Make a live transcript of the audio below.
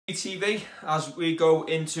TV as we go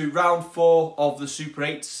into round 4 of the Super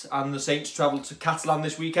 8s, and the Saints travel to Catalan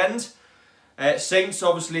this weekend. Saints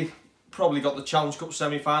obviously probably got the Challenge Cup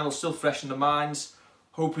semi-final still fresh in their minds,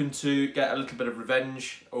 hoping to get a little bit of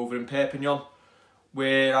revenge over in Perpignan,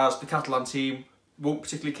 whereas the Catalan team won't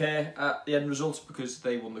particularly care at the end result because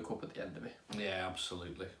they won the cup at the end of it. Yeah,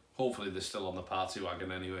 absolutely. Hopefully they're still on the party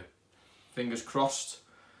wagon anyway. Fingers crossed.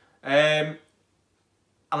 And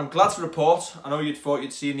I'm glad to report, I know you'd thought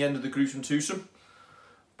you'd seen the end of the gruesome twosome,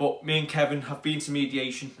 but me and Kevin have been to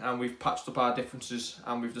mediation and we've patched up our differences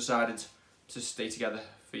and we've decided to stay together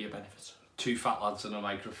for your benefit. 2 fat lads and a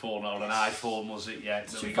microphone or an iPhone, was it? Yeah.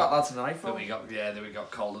 2 fat lads and an iPhone. That we got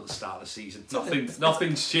called at the start of the season.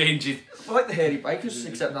 Nothing's changing. We're like the hairy bikers,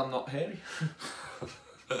 except I'm not hairy.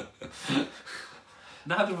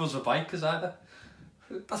 Neither of us are bikers either.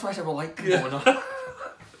 That's why I said we're like going on.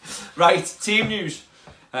 Right, team news.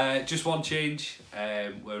 Just one change,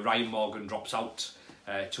 where Ryan Morgan drops out.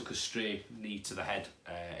 Took a stray knee to the head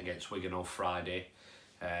against Wigan on Friday.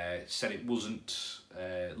 Said it wasn't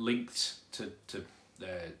linked to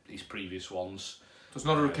his previous ones. So it's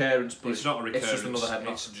not a recurrence, but it's not a recurrence. It's just another head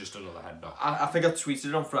knock. It's just another head knock. I think I tweeted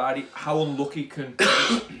it on Friday. How unlucky can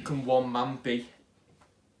one man be?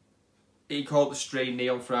 He caught the stray knee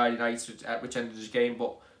on Friday night, which ended his game,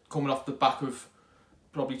 but coming off the back of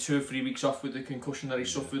probably 2 or 3 weeks off with the concussion that he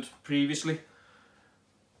suffered previously.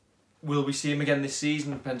 Will we see him again this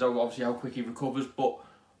season? Depends on obviously how quick he recovers, but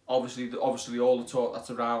obviously all the talk that's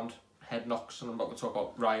around head knocks, and I'm not going to talk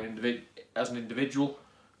about Ryan as an individual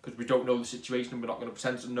because we don't know the situation and we're not going to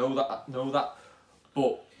pretend to know that.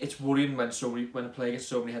 But it's worrying when a player gets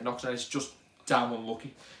so many head knocks, and it's just damn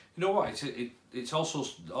unlucky. You know what? It's also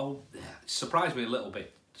it surprised me a little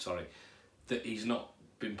bit. Sorry, that he's not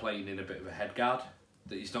been playing in a bit of a head guard.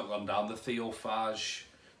 That he's not gone down the Theo Fage,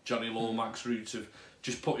 Johnny Lomax route of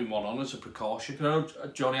just putting one on as a precaution. You know,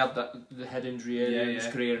 Johnny had the head injury earlier in his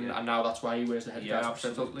career, and now that's why he wears the head guard.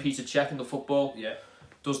 Absolutely. Peter Cech in the football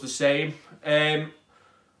does the same.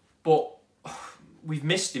 But we've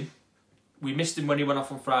missed him. We missed him when he went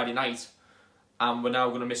off on Friday night, and we're now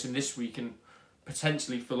going to miss him this week and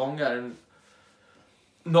potentially for longer. And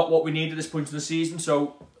not what we need at this point in the season.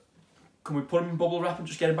 So, can we put him in bubble wrap and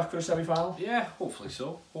just get him back for a semi-final? Yeah, hopefully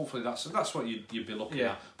so. Hopefully that's what you'd be looking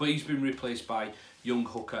at. But he's been replaced by young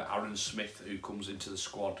hooker Aaron Smith, who comes into the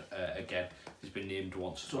squad again. He's been named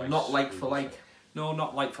once or twice. Not like for like. No,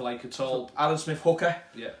 not like for like at all. So Aaron Smith hooker.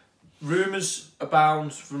 Yeah. Rumours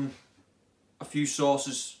abound from a few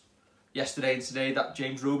sources yesterday and today that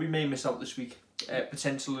James Roby may miss out this week.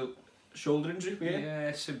 Potential shoulder injury.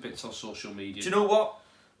 Yeah, some bits on social media. Do you know what?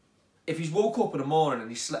 If he's woke up in the morning and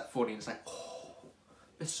he slept funny and it's like, oh,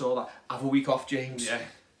 I saw that. Have a week off, James. Yeah.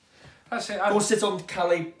 That's it. Go sit on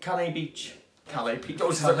Calais Beach. Calais Beach.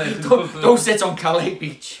 Don't sit on Calais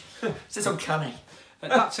Beach. Sit on Calais.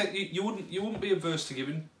 That's it. You wouldn't be averse to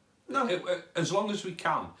giving. No. As long as we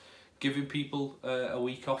can, giving people a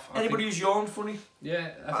week off. Anybody who's yawned funny. Yeah,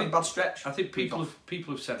 I think bad stretch. I think people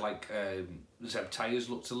have said like Zeb Tyers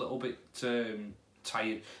looked a little bit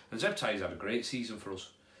tired, and Zeb Tyers had a great season for us.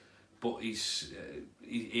 But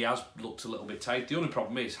he has looked a little bit tight. The only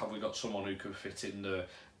problem is, have we got someone who can fit in there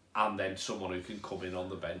and then someone who can come in on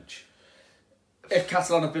the bench? If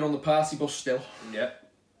Catalan have been on the party bus still, yeah,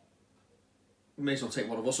 we may as well take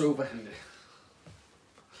one of us over. Do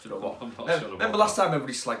you know what? I'm not sure remember last time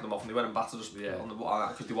everybody slagged them off and they went and battered us on the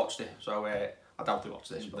because they watched it. So I doubt they watched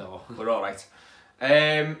this, but no. We're all right.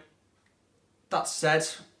 That said,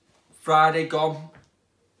 Friday gone.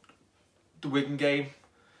 The Wigan game.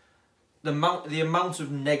 The amount of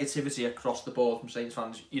negativity across the board from Saints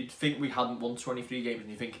fans, you'd think we hadn't won 23 games,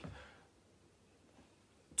 and you think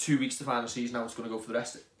 2 weeks to final season, now it's going to go for the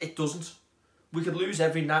rest. It doesn't. We could lose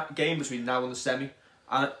every game between now and the semi,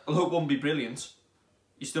 and although it won't be brilliant,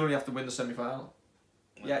 you still only have to win the semi-final.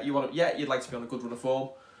 Yeah, you'd like to be on a good run of form,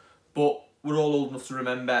 but we're all old enough to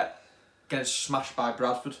remember getting smashed by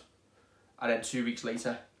Bradford, and then 2 weeks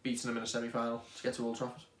later beating them in a semi-final to get to Old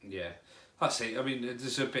Trafford. Yeah. That's it. I mean,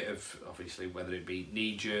 there's a bit of, obviously, whether it be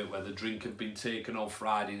knee-jerk, whether drink had been taken on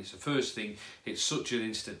Friday, it's the first thing. It's such an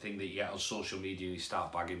instant thing that you get on social media and you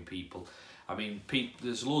start bagging people. I mean,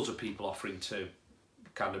 there's loads of people offering to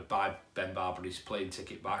kind of buy Ben Barbary's plane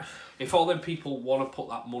ticket back. If all them people want to put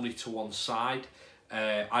that money to one side,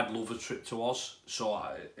 I'd love a trip to Oz, so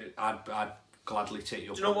I'd gladly take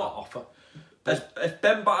you up on that offer. If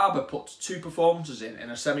Ben Barber puts 2 performances in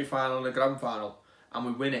a semi-final and a grand final, and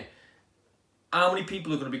we win it, how many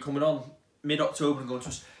people are going to be coming on mid-October and going to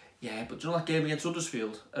us, yeah, but do you know that game against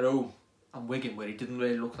Huddersfield at home and Wigan where he didn't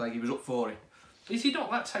really look like he was up for it? Is he not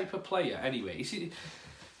that type of player anyway? Is he?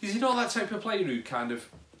 Is he not that type of player who kind of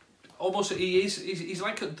almost he's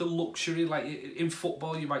like the luxury, like in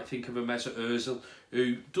football you might think of him as Ozil,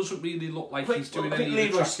 who doesn't really look like he's doing any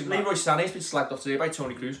Leroy Sané's been slagged off today by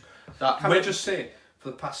Tony Kroos. Can I just say, for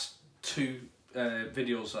the past 2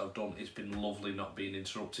 videos that I've done, it's been lovely not being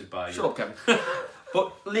interrupted by you. Shut up, Kevin.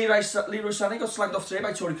 But Leroy Sané got slagged off today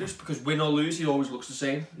by Tony Kroos because win or lose, he always looks the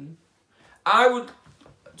same.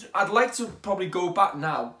 I'd like to probably go back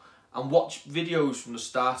now and watch videos from the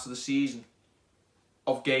start of the season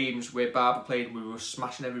of games where Barber played and we were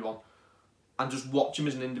smashing everyone, and just watch him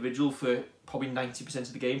as an individual for probably 90%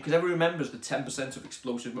 of the game, because everyone remembers the 10% of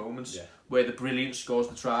explosive moments where the brilliant scores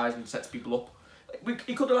the tries and sets people up.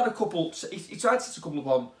 He could have had a couple. He tried to set a couple up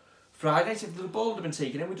on Friday. If the ball had been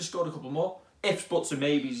taken in, we'd have scored a couple more. Ifs, buts, and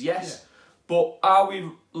maybes, yes. Yeah. But are we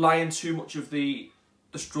relying too much of the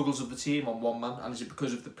struggles of the team on one man, and is it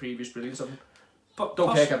because of the previous brilliance of him? But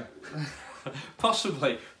don't care, Kevin.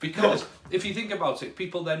 Possibly, because if you think about it,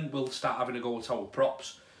 people then will start having a go at our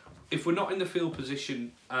props. If we're not in the field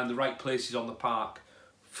position and the right places on the park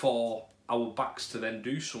for our backs to then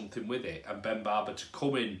do something with it, and Ben Barber to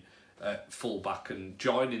come in full back and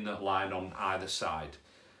join in that line on either side,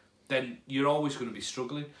 then you're always going to be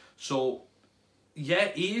struggling. So, yeah,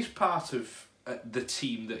 he is part of the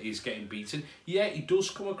team that is getting beaten. Yeah, he does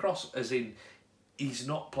come across as in he's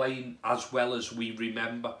not playing as well as we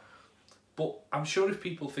remember. But I'm sure if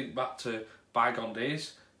people think back to bygone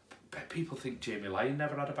days, people think Jamie Lyon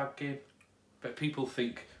never had a bad game. But people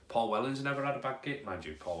think Paul Wellens never had a bad game. Mind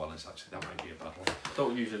you, Paul Wellens, actually, that might be a bad one.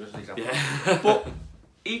 Don't use it as an example. Yeah. But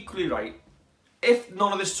equally right, if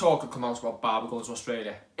none of this talk had come out about Barber going to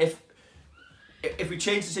Australia, if we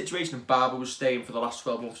changed the situation and Barber was staying for the last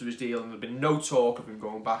 12 months of his deal and there'd been no talk of him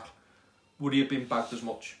going back, would he have been bagged as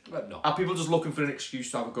much? Well, no. Are people just looking for an excuse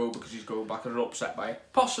to have a go because he's going back and are upset by it?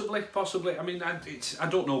 Possibly. I mean, I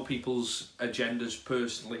don't know people's agendas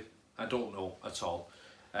personally. I don't know at all.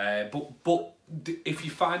 But if you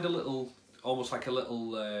find a little, almost like a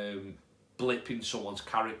little blip in someone's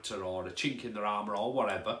character or a chink in their armour or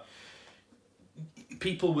whatever,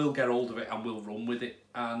 people will get hold of it and will run with it.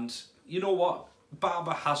 And you know what?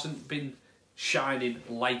 Barber hasn't been shining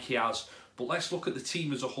like he has. But let's look at the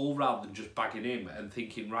team as a whole rather than just bagging him and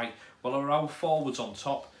thinking, right, well, are our forwards on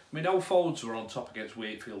top? I mean, our forwards were on top against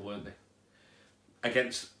Wakefield, weren't they?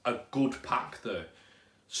 Against a good pack there.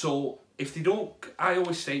 So if they don't, I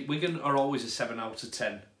always say Wigan are always a 7 out of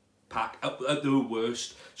 10 pack at their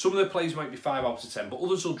worst. Some of their players might be 5 out of 10, but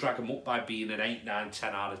others will drag them up by being an 8, 9,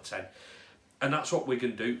 10 out of 10. And that's what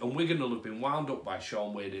Wigan do. And Wigan will have been wound up by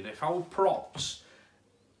Sean Wade. And if our props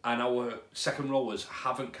and our second rowers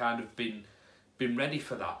haven't kind of been ready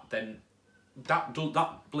for that, then that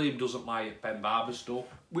blame doesn't lie at Ben Barber's door.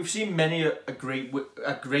 We've seen many a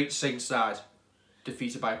great Saints side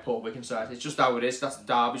defeated by a poor Wigan side. It's just how it is. That's the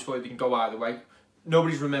derbies for you. They can go either way.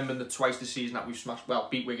 Nobody's remembering the twice this season that we've smashed. Well,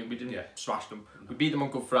 beat Wigan. We didn't smash them. We beat them on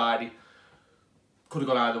Good Friday. Could have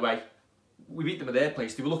gone either way. We beat them at their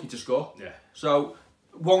place. They were lucky to score. Yeah. So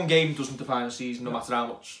one game doesn't define a season, no matter how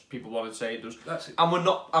much people want to say it does. That's it. And we're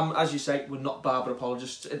not, as you say, we're not Barber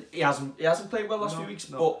apologists. He hasn't played well last few weeks,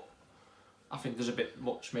 but I think there's a bit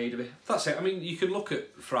much made of it. That's it. I mean, you can look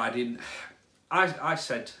at Friday. And I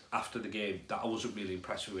said after the game that I wasn't really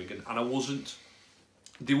impressed with Wigan, and I wasn't.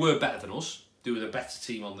 They were better than us. They were the better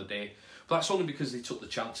team on the day, but that's only because they took the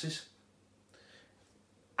chances.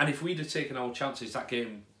 And if we'd have taken our chances, that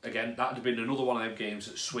game again, that'd have been another one of them games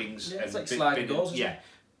that swings. Yeah, it's like sliding doors.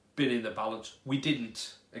 Been in the balance. We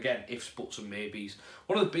didn't. Again, ifs, buts, and maybes.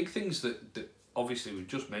 One of the big things that obviously we've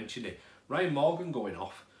just mentioned it. Ryan Morgan going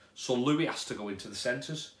off, so Louis has to go into the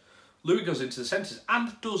centres. Louis goes into the centres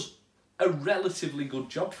and does a relatively good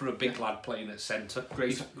job for a big lad playing at centre.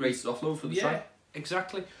 Great offload for the side. Yeah,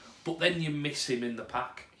 exactly. But then you miss him in the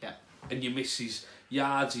pack. Yeah. And you miss his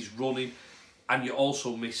yards, his running, and you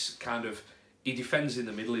also miss kind of, he defends in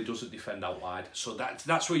the middle, he doesn't defend out wide. So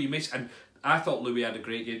that's where you miss. And I thought Louis had a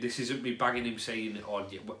great game. This isn't me bagging him saying,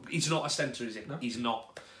 he's not a centre, is he? No. He's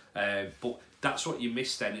not. But that's what you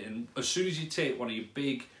miss then. And as soon as you take one of your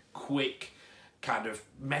big, quick, kind of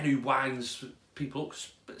men who winds people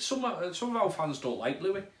up, some of our fans don't like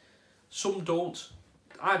Louis. Some don't.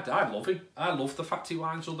 I love him. I love the fact he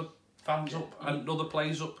winds other fans up and other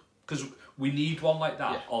players up, because we need one like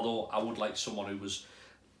that. Yeah. Although I would like someone who was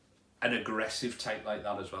an aggressive type like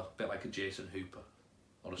that as well, a bit like a Jason Hooper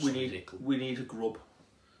or a we need a grub,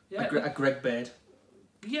 yeah, a Greg Baird.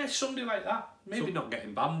 Yeah, somebody like that. Maybe not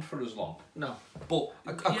getting banned for as long. No, but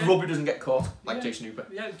a grub who doesn't get caught like Jason Hooper.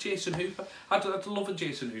 Yeah, Jason Hooper. I'd love a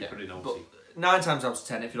Jason Hooper in our team. 9 times out of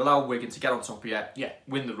 10, if you allow Wigan to get on top of you,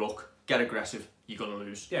 win the ruck, get aggressive, you're going to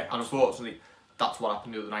lose. Yeah, and unfortunately, that's what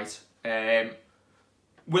happened the other night.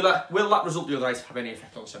 Will that result the other night have any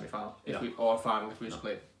effect on the semi-final or final if we just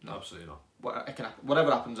play it? No, absolutely not. It can happen.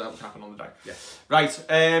 Whatever happens, that will happen on the day. Yeah. Right.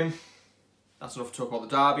 That's enough to talk about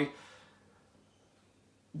the derby.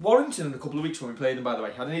 Warrington in a couple of weeks when we play them, by the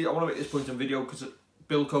way. I want to make this point on video because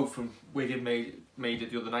Bill Cove from Wigan made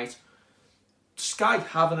it the other night. Sky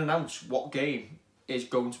haven't announced what game is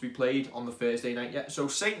going to be played on the Thursday night yet. So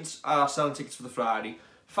Saints are selling tickets for the Friday.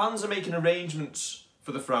 Fans are making arrangements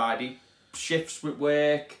for the Friday. Shifts with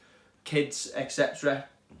work, kids, etc.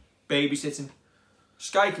 Babysitting.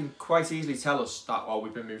 Sky can quite easily tell us that,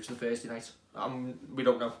 we've been moved to the Thursday night. We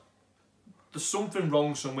don't know. There's something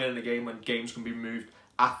wrong somewhere in the game when games can be moved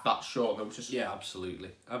at that short notice. Yeah,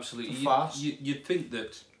 absolutely. Absolutely. You'd think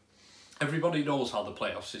that everybody knows how the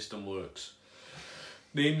playoff system works.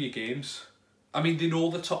 Name your games. I mean, they know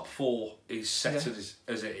the top 4 is set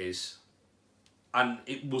as it is. And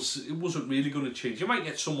it wasn't really going to change. You might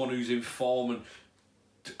get someone who's in form and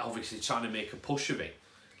obviously trying to make a push of it.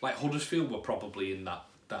 Like Huddersfield were probably in that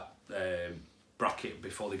bracket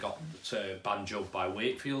before they got banjoed by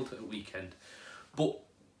Wakefield at the weekend. But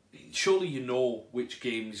surely you know which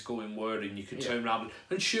game is going where, and you can turn around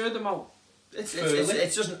and share them out. It's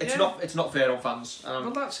not fair on fans.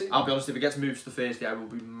 Well, that's it. I'll be honest, if it gets moved to the Thursday, I will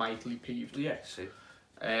be mightily peeved. Yeah, see.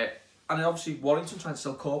 And then obviously Warrington trying to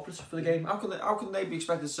sell corporates for the game. How can they be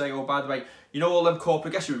expected to say, oh, by the way, you know all them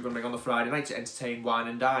corporate guests you were going to bring on the Friday night to entertain, wine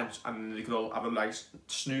and dine, and they could all have a nice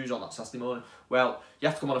snooze on that Saturday morning. Well, you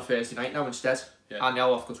have to come on a Thursday night now instead, and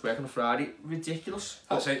you'll have to go to work on a Friday. Ridiculous.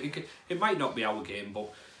 I'd say it might not be our game,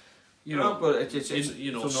 but you know, but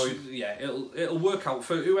it'll work out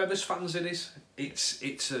for whoever's fans it is.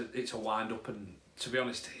 It's a wind up, and to be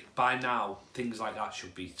honest, by now things like that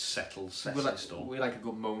should be settled in stone. We like a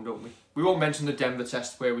good moan, don't we? We won't mention the Denver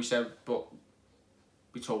test where we said, but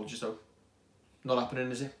we told you so. Not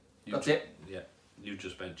happening, is it? That's it? Yeah, you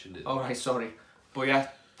just mentioned it. Alright, sorry. But yeah,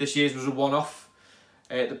 this year's was a one-off.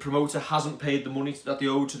 The promoter hasn't paid the money that they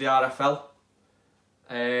owed to the RFL.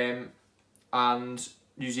 And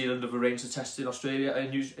New Zealand have arranged a test in Australia.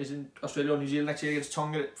 Is in Australia or New Zealand next year against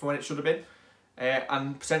Tonga for when it should have been.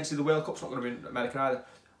 And potentially the World Cup's not going to be in America either.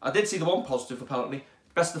 I did see the one positive apparently.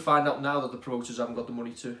 Best to find out now that the promoters haven't got the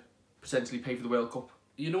money to potentially pay for the World Cup.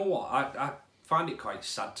 You know what? I find it quite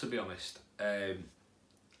sad, to be honest.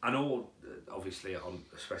 I know, obviously,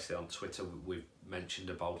 especially on Twitter, we've mentioned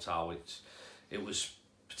about how it was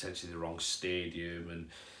potentially the wrong stadium and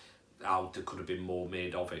how there could have been more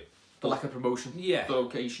made of it. The lack of promotion. Yeah. The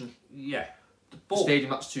location. Yeah. The stadium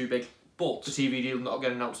that's too big. But the TV deal not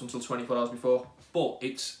getting announced until 24 hours before. But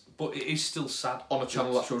it is still sad on a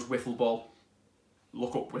channel that shows wiffle ball.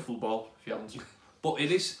 Look up wiffle ball if you haven't. But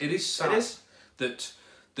it is sad that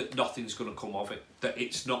nothing's going to come of it. That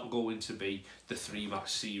it's not going to be the 3-match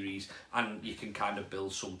series, and you can kind of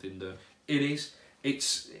build something there.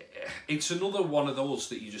 It's another one of those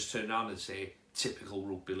that you just turn around and say typical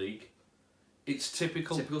rugby league. It's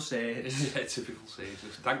typical. Typical Saints. Yeah, typical Saints.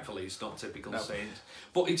 Thankfully, it's not typical Saints.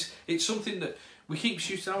 But it's something that we keep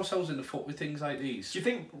shooting ourselves in the foot with things like these. Do you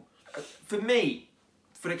think, for me,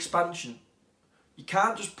 for expansion, you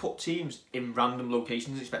can't just put teams in random locations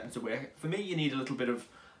and expect them to work? For me, you need a little bit of,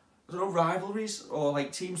 I don't know, rivalries or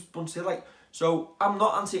like teams bunched together. Like, so I'm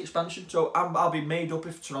not anti-expansion. So I'll be made up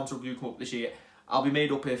if Toronto do come up this year. I'll be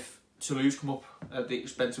made up if Toulouse come up at the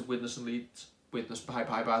expense of Widnes and Leeds. Widnes, bye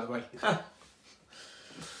by the way.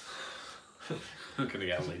 I'm going to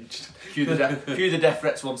get lynched. Cue the death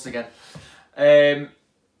threats once again.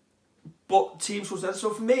 But teams was there. So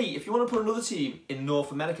for me, if you want to put another team in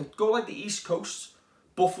North America, go like the East Coast,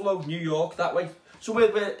 Buffalo, New York, that way.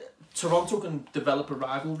 Somewhere where Toronto can develop a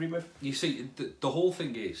rivalry with. You see, the whole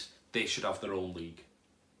thing is they should have their own league.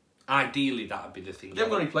 Ideally, that would be the thing. They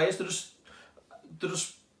haven't got any players. They're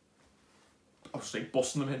just obviously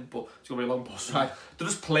busting them in, but it's going to be a long bus ride. They're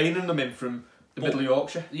just planing them in from the middle of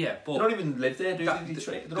Yorkshire. Yeah, but they don't even live there, do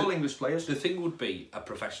they? They're all English players. The thing would be a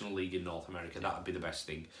professional league in North America. That would be the best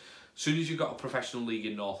thing. As soon as you've got a professional league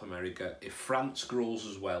in North America, if France grows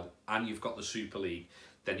as well, and you've got the Super League,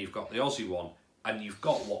 then you've got the Aussie one, and you've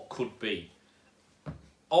got what could be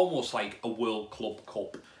almost like a World Club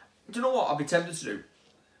Cup. Do you know what I'd be tempted to do?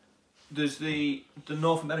 There's the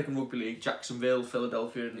North American Rugby League, Jacksonville,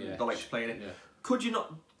 Philadelphia, and the likes playing it. Yeah. Could you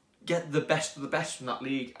not get the best of the best from that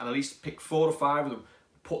league and at least pick 4 or 5 of them,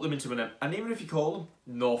 put them into and even if you call them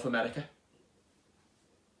North America,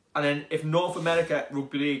 and then if North America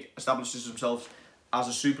Rugby League establishes themselves as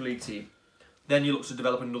a Super League team, then you look to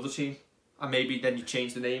develop another team, and maybe then you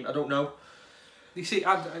change the name. I don't know. You see,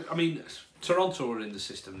 I mean, Toronto are in the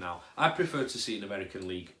system now. I prefer to see an American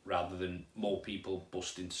League rather than more people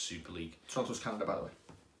bust into Super League. Toronto's Canada, by the way.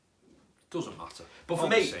 Doesn't matter. But for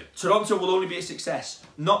me, Toronto will only be a success,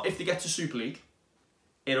 not if they get to Super League.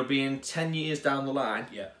 It'll be in 10 years down the line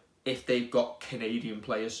if they've got Canadian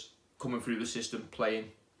players coming through the system playing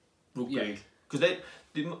rugby league. Because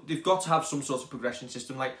they've got to have some sort of progression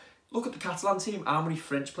system. Like, look at the Catalan team. How many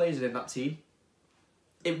French players are in that team?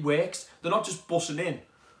 It works. They're not just bussing in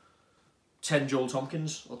 10 Joel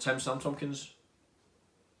Tompkins or 10 Sam Tompkins.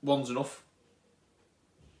 One's enough.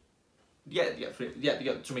 They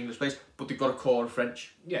get some English players, but they've got a core of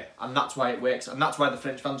French. Yeah. And that's why it works. And that's why the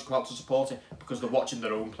French fans come out to support it, because they're watching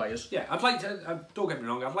their own players. Yeah, I'd like to, don't get me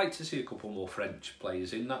wrong, I'd like to see a couple more French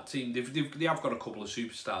players in that team. They have got a couple of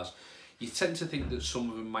superstars. You tend to think that some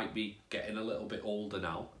of them might be getting a little bit older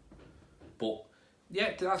now. But,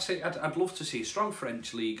 yeah, that's it. I'd love to see a strong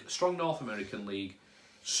French league, a strong North American league,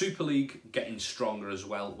 Super League getting stronger as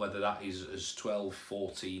well, whether that is as 12,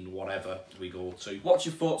 14, whatever we go to. What's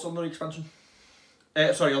your thoughts on the expansion?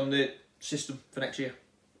 On the system for next year.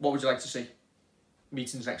 What would you like to see?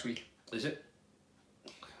 Meetings next week. Is it?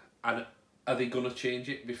 And are they going to change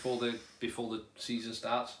it before the season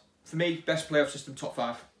starts? For me, best playoff system, top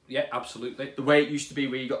 5. Yeah, absolutely. The way it used to be,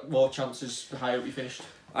 where you got more chances the higher up you finished.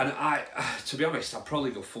 And to be honest, I'd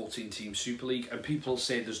probably go 14-team Super League, and people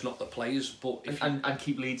say there's not the players, but if and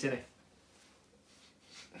keep Leeds in it.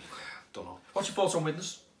 Don't know. What's your thoughts on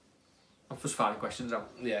Widnes? I'm just firing questions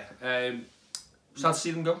out. Yeah. Sad to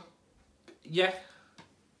see them go. Yeah.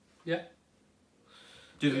 Yeah.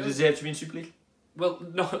 Do they deserve to be in Super League? Well,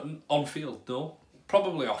 not on field, no.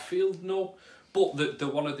 Probably off field, no. But they're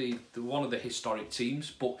one of the historic teams.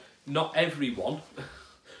 But not everyone.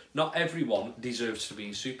 Not everyone deserves to be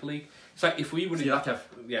in Super League. It's like if we were yeah,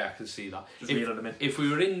 I can see that. Just reeling them in. If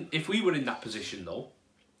we were in that position though,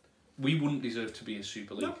 we wouldn't deserve to be in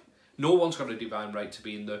Super League. No one's got a divine right to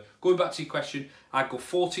be in there. Going back to your question, I'd go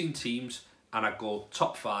 14 teams and I'd go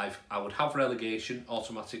top 5. I would have relegation,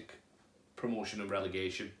 automatic promotion and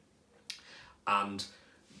relegation, and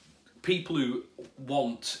people who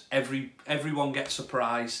want everyone gets a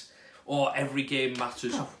prize or every game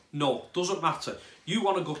matters. No, doesn't matter. You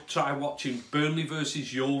want to go try watching Burnley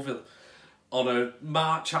versus Yeovil on a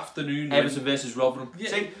March afternoon. Everton versus Rotherham. Yeah.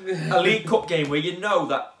 See, a League Cup game where you know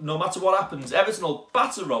that no matter what happens, Everton will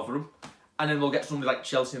batter Rotherham, and then they'll get somebody like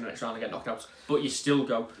Chelsea in the next round and get knocked out. But you still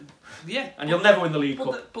go. Yeah. And you'll never win the League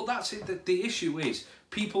Cup. But that's it. The issue is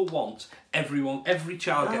people want every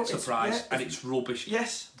child gets a prize, and it's rubbish.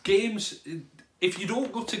 Yes. Games, if you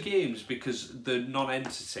don't go to games because they're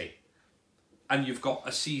non-entity, and you've got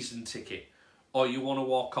a season ticket, or you want to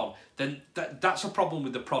walk on, then that's a problem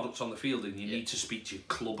with the products on the field, and you need to speak to your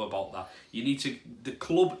club about that. The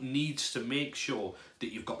club needs to make sure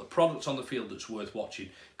that you've got the products on the field that's worth watching.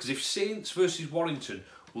 Because if Saints versus Warrington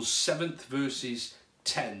was 7th versus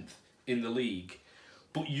 10th in the league,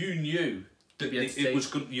 but you knew that it was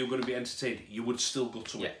good, you were going to be entertained, you would still go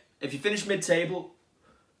to it. If you finish mid-table,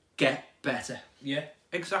 get better. Yeah,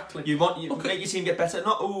 exactly. Make your team get better.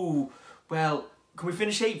 Not, well, can we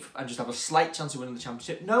finish 8th and just have a slight chance of winning the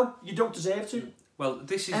championship? No, you don't deserve to. Well,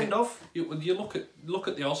 this is End of. You look at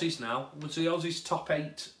the Aussies now. Was the Aussies top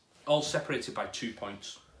 8 all separated by 2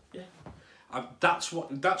 points? Yeah. That's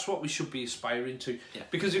what we should be aspiring to. Yeah.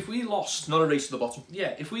 Because if we lost, it's not a race to the bottom.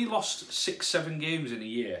 Yeah, if we lost 6-7 games in a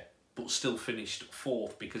year, but still finished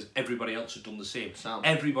 4th because everybody else had done the same.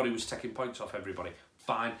 Everybody was taking points off everybody.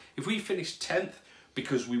 Fine. If we finished 10th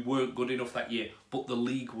because we weren't good enough that year, but the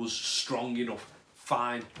league was strong enough,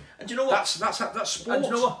 fine. And do you know what? That's sport. And do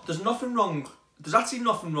you know what? There's nothing wrong. There's actually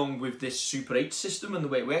nothing wrong with this Super 8 system and the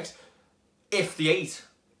way it works. If the 8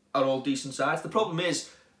 are all decent sides, the problem is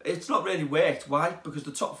it's not really worked. Why? Because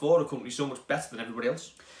the top 4 are currently so much better than everybody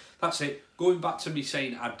else. That's it. Going back to me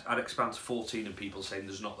saying I'd expand to 14 and people saying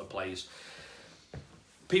there's not the players.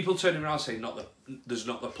 People turning around saying there's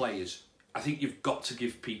not the players. I think you've got to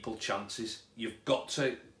give people chances. You've got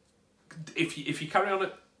to... If you carry on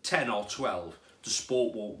at 10 or 12, the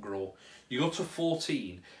sport won't grow. You go to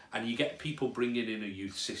 14 and you get people bringing in a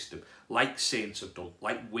youth system, like Saints have done,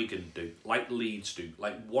 like Wigan do, like Leeds do,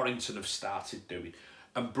 like Warrington have started doing,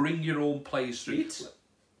 and bring your own players through. Leeds?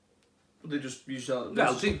 They just used that.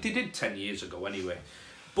 Well, they did 10 years ago anyway.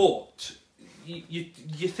 But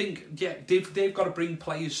you think, yeah, they've got to bring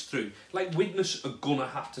players through. Like Widnes are gonna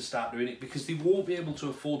have to start doing it because they won't be able to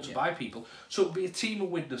afford to buy people. So it'll be a team of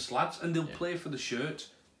Widnes lads, and they'll play for the shirt.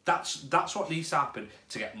 That's what needs to happen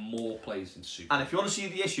to get more players in Super. And if you want to see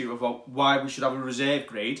the issue about why we should have a reserve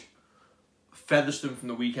grade, Featherstone from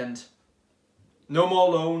the weekend. No more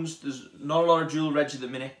loans. There's not a lot of dual reg at the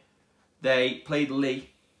minute. They played Lee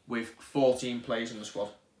with 14 players in the squad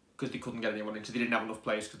because they couldn't get anyone in because they didn't have enough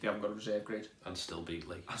players because they haven't got a reserve grade. And still beat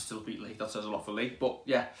Lee. That says a lot for Lee. But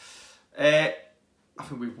yeah, I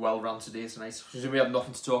think we've well ran today tonight. We have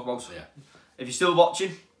nothing to talk about. Yeah. If you're still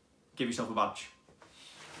watching, give yourself a badge.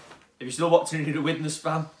 If you're still watching and you're a Widnes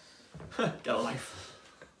fan, get a life.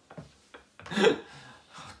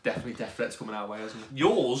 Definitely death threats coming our way, isn't it?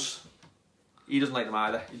 Yours? He doesn't like them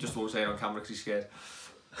either. He just won't say it on camera because he's scared.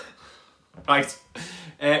 Right.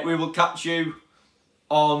 We will catch you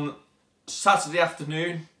on Saturday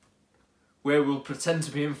afternoon where we'll pretend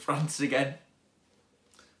to be in France again.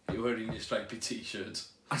 You're wearing your stripy t-shirt.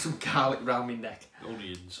 And some garlic round my neck.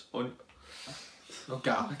 Onions. No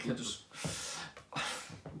garlic, I just...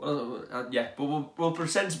 yeah, but we'll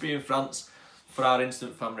pretend to be in France for our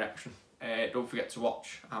instant fan reaction. Don't forget to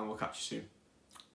watch and we'll catch you soon.